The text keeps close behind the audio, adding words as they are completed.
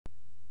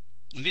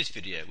In this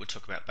video we'll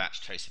talk about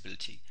batch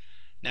traceability.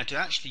 Now, to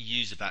actually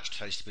use a batch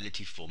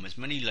traceability form, there's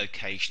many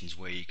locations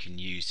where you can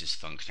use this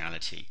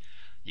functionality.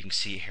 You can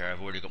see here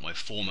I've already got my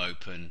form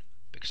open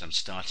because I'm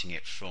starting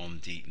it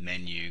from the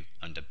menu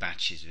under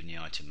batches within the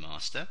item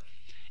master.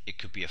 It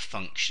could be a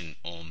function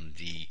on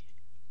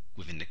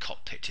within the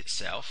cockpit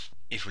itself.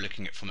 If we're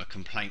looking at it from a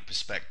complaint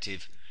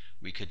perspective,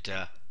 we could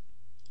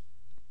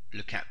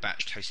look at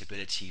batch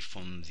traceability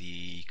from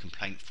the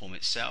complaint form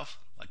itself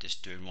by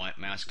just doing right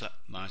mouse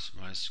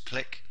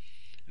click,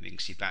 and we can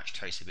see batch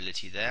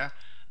traceability there.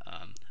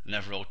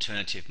 Another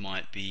alternative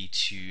might be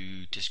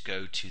to just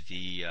go to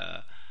the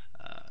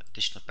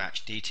additional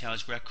batch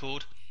details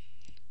record.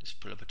 Just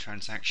pull up a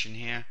transaction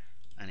here,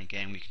 and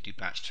again we can do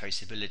batch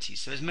traceability.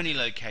 So there's many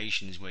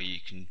locations where you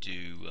can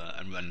do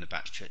and run the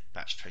batch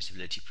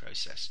traceability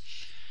process.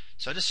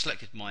 So I just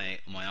selected my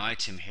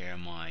item here,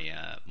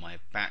 my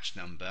batch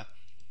number,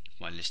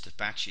 my list of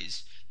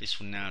batches. This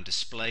will now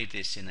display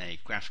this in a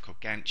graphical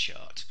Gantt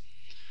chart.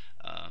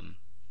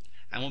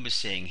 And what we're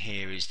seeing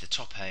here is the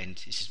top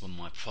end. This is one of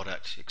my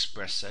product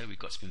espresso. We've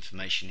got some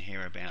information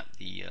here about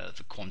the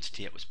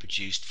quantity that was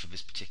produced for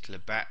this particular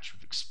batch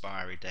with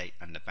expiry date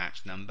and the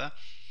batch number.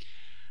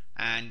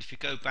 And if we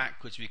go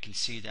backwards, we can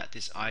see that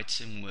this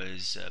item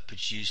was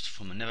produced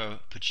from another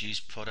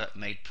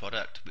made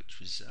product, which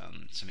was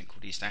something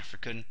called East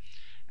African,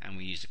 and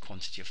we used a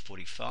quantity of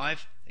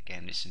 45.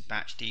 Again, this in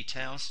batch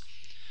details.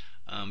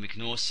 We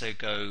can also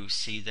go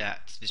see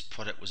that this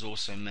product was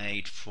also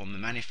made from a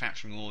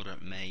manufacturing order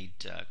made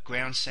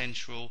Ground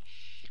Central,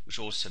 which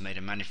also made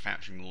a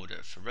manufacturing order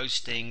for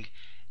roasting,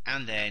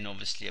 and then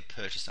obviously a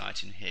purchase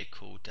item here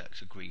called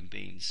green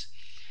beans.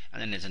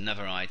 And then there's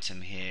another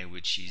item here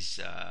which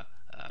is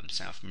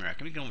South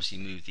America. We can obviously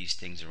move these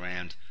things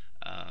around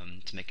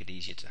to make it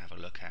easier to have a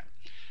look at.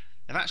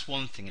 Now that's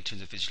one thing in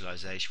terms of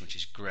visualization, which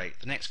is great.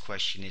 The next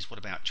question is, what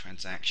about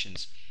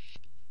transactions?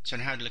 So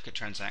how to look at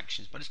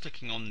transactions? By just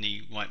clicking on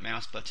the right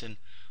mouse button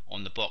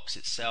on the box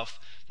itself,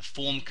 the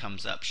form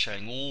comes up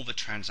showing all the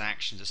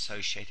transactions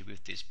associated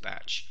with this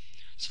batch.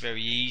 So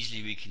very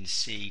easily we can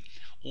see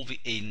all the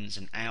ins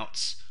and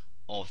outs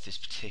of this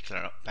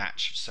particular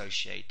batch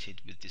associated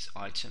with this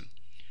item.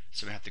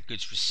 So we have the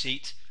goods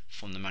receipt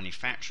from the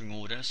manufacturing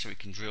order, so we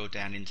can drill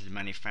down into the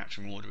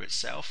manufacturing order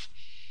itself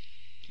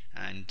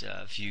and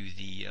view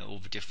all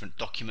the different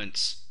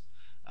documents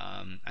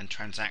and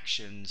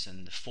transactions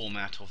and the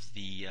format of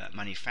the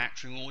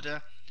manufacturing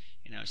order,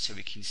 so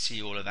we can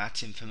see all of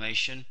that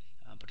information.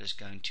 But just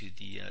going to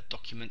the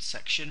documents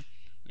section,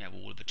 we have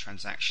all of the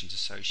transactions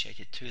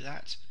associated to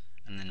that,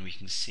 and then we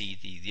can see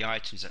the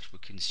items that were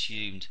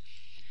consumed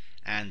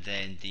and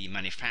then the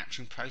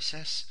manufacturing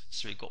process.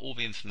 So we've got all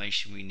the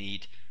information we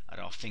need at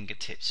our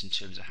fingertips in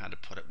terms of how the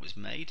product was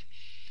made.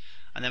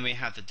 And then we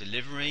have the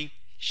delivery,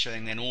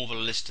 showing then all the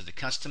list of the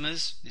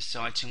customers this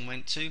item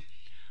went to,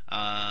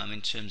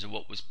 in terms of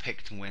what was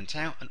picked and went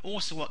out, and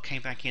also what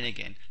came back in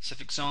again. So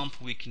for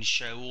example, we can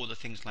show all the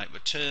things like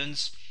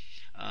returns,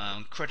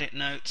 credit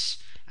notes,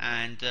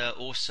 and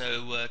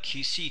also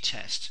QC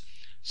test.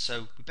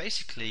 So we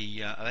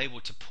basically are able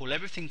to pull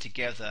everything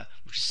together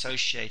which is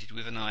associated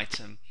with an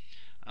item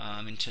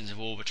in terms of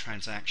all the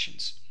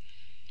transactions.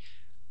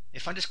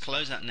 If I just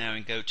close that now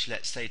and go to,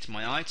 let's say, to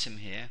my item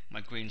here,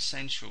 my Green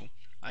Central,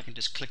 I can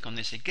just click on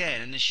this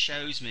again, and this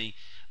shows me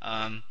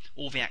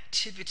all the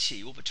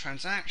activity, all the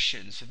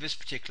transactions for this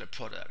particular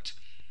product.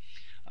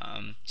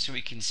 So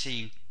we can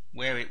see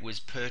where it was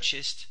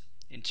purchased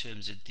in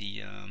terms of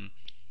the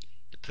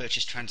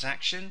purchase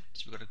transaction.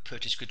 So we've got a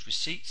purchase goods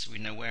receipt, so we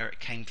know where it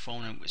came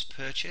from and it was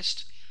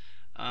purchased.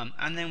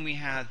 And then we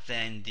have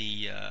then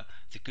the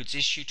goods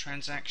issue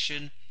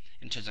transaction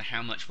in terms of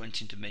how much went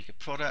in to make a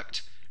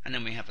product, and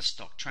then we have a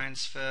stock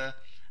transfer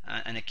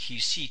and a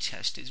QC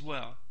test as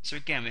well. So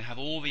again, we have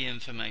all the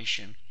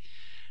information.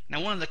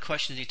 Now, one of the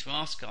questions we need to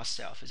ask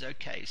ourselves is,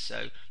 okay,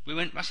 so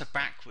that's a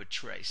backward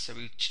trace. So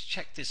we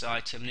checked this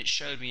item and it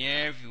showed me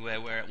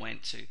everywhere where it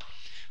went to.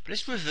 But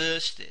let's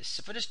reverse this.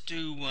 If I just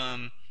do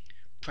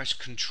press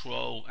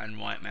Control and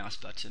right mouse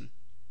button,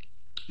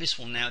 this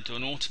will now do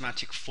an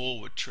automatic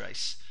forward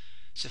trace.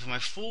 So for my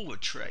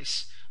forward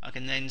trace, I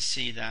can then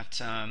see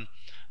that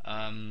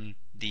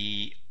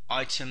the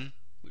item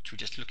which we're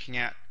just looking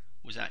at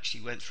was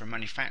actually went through a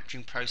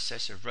manufacturing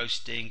process of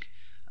roasting,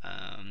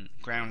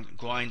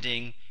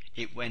 grinding.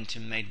 It went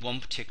and made one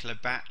particular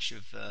batch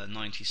of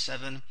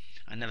 97,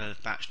 another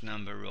batch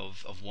number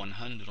of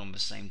 100 on the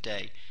same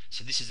day.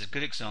 So this is a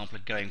good example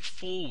of going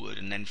forward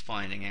and then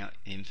finding out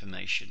the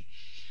information.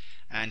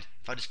 And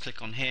if I just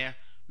click on here,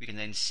 we can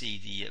then see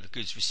the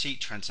goods receipt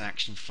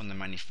transaction from the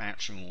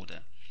manufacturing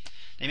order.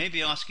 Now you may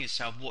be asking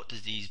yourself, what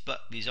does these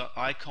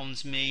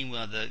icons mean?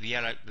 Well, the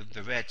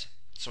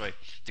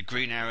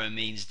green arrow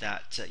means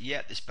that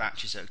this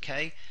batch is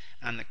okay,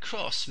 and the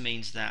cross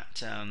means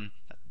that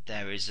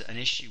there is an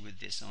issue with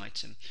this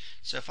item.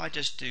 So if I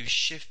just do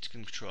Shift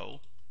Control,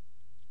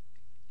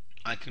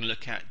 I can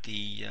look at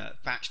the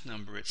batch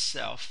number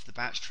itself, the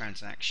batch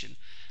transaction,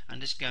 and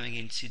just going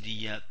into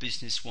the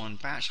Business One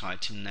batch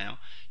item now,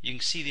 you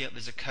can see that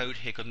there's a code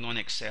here called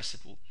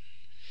non-accessible.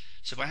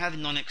 So if I have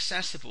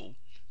non-accessible,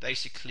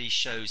 basically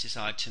shows this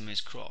item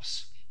is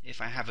cross. If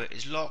I have it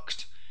as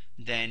locked,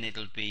 then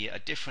it'll be a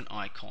different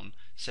icon.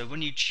 So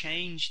when you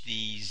change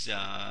these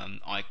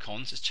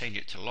icons, let's change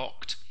it to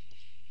locked.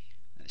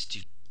 Let's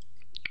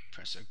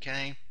press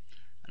OK,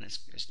 and let's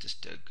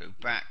just go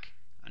back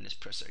and just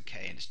press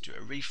OK and just do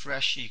a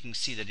refresh. You can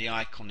see that the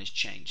icon has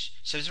changed.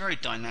 So it's very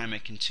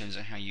dynamic in terms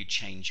of how you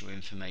change your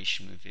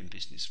information within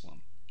Business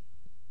One.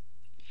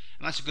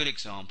 And that's a good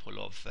example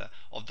of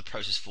the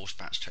process force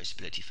batch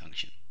traceability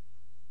function.